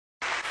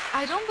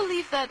I don't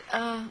believe that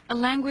a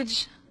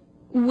language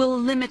will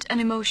limit an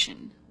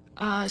emotion.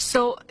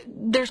 So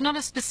there's not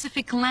a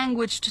specific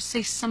language to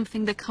say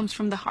something that comes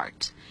from the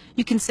heart.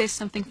 You can say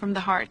something from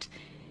the heart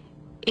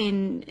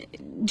in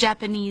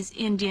Japanese,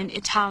 Indian,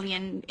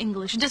 Italian,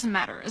 English. It doesn't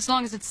matter, as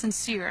long as it's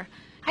sincere.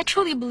 I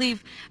truly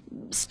believe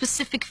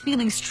specific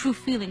feelings, true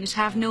feelings,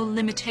 have no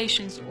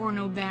limitations or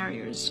no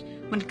barriers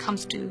when it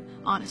comes to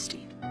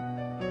honesty.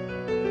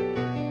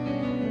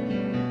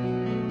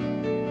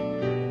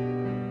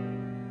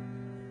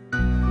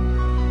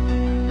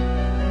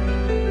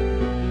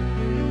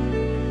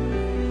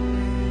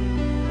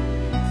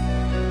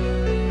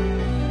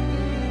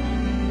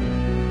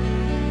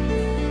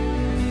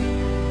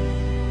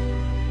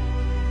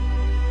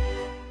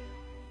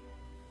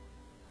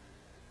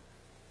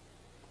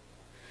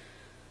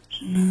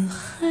 Je ne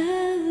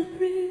rêve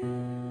plus,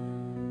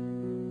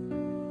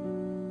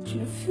 je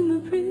ne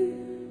fume plus,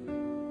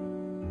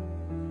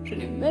 je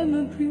n'ai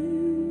même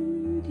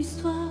plus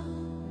d'histoire.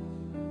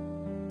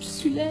 Je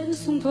suis laide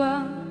sans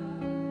toi,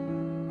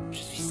 je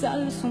suis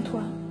sale sans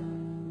toi,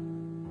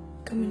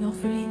 comme une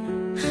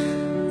orpheline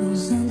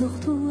dans un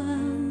dortoir.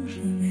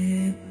 Je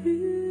n'ai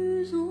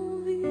plus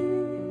envie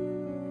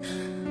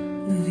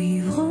de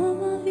vivre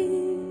ma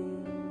vie.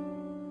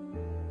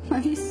 Ma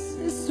vie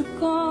c'est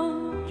quand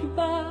tu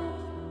pars.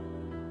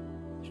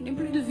 Je n'ai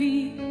plus de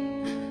vie,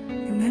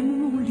 et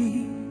même mon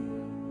lit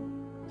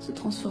se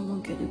transforme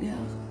en quai de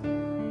gare.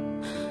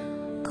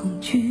 Quand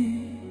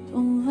tu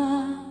t'en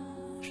vas,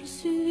 je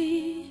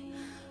suis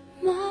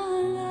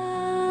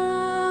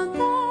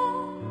malade,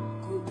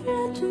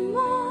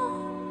 complètement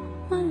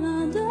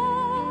malade.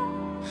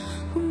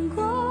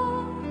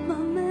 Encore ma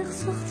mère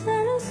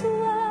sortait le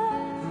soir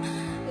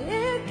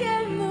et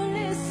qu'elle me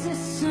laissait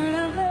seule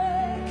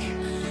avec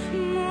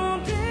mon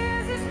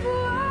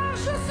désespoir.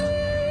 Je suis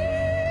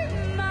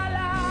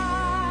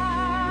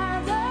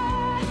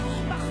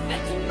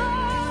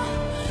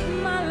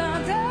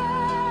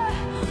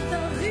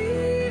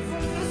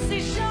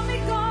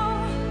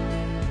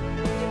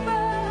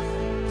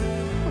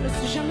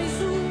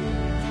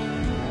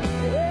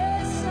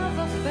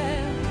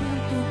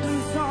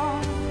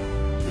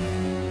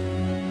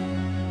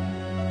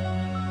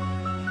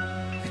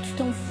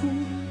t'en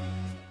fous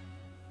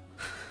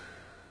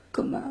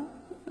comme un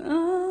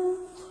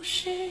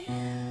rocher,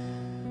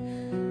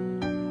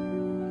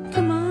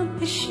 comme un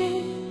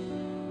péché.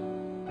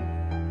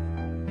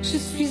 Je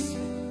suis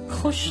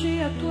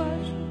accrochée à toi,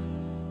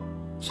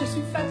 je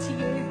suis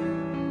fatiguée,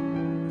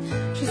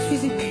 je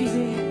suis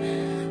épuisée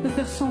de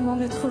faire semblant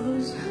d'être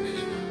heureuse.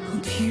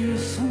 Quand ils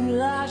sont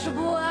là, je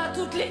bois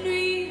toutes les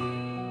nuits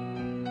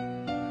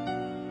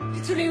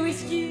et tous les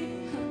whisky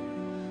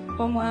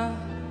pour moi.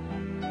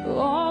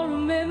 Oh, le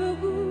même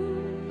goût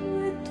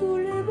et tous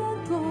les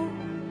bateaux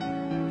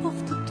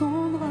portent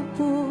ton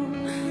drapeau.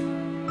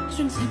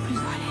 Je ne sais plus où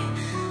aller,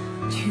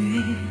 tu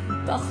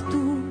es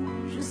partout.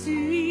 Je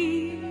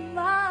suis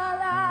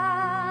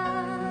malade,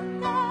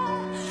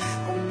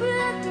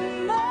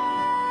 complètement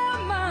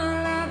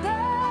malade.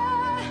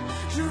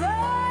 Je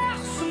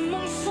verse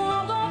mon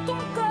sang dans ton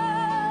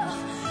corps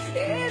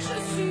et je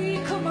suis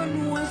comme un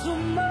oiseau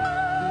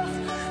mort.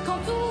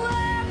 Quand toi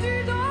tu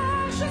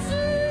dors, je suis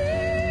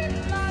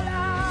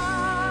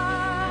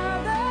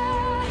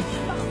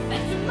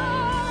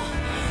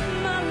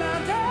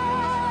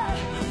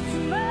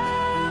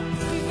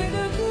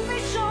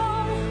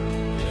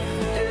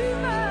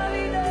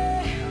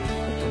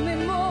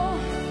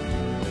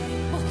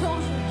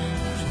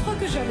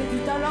j'avais du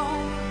talent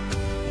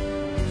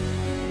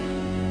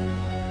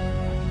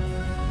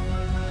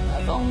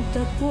avant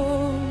ta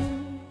peau.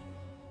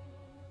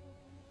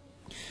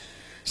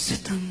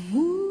 Cet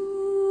amour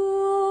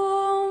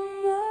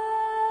m'a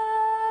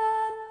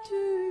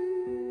tué.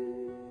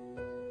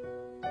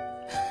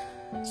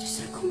 Si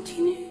ça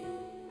continue,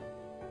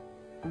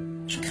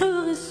 je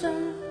crèverai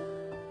seule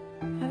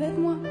avec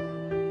moi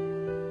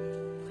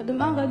près de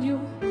ma radio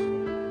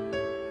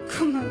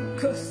comme un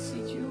gosse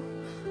idiot,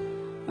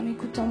 en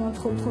écoutant ma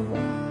propre voix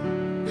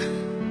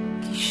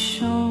qui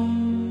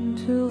chantera.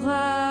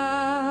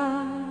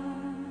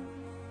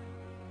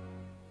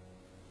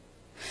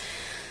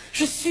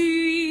 Je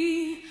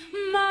suis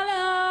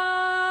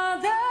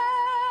malade,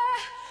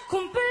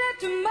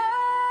 complètement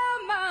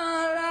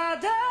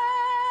malade,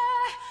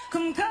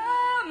 comme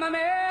quand ma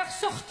mère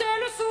sortait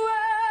le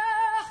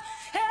soir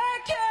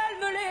et qu'elle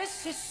me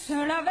laissait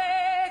seule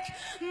avec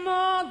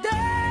mon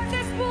deuil.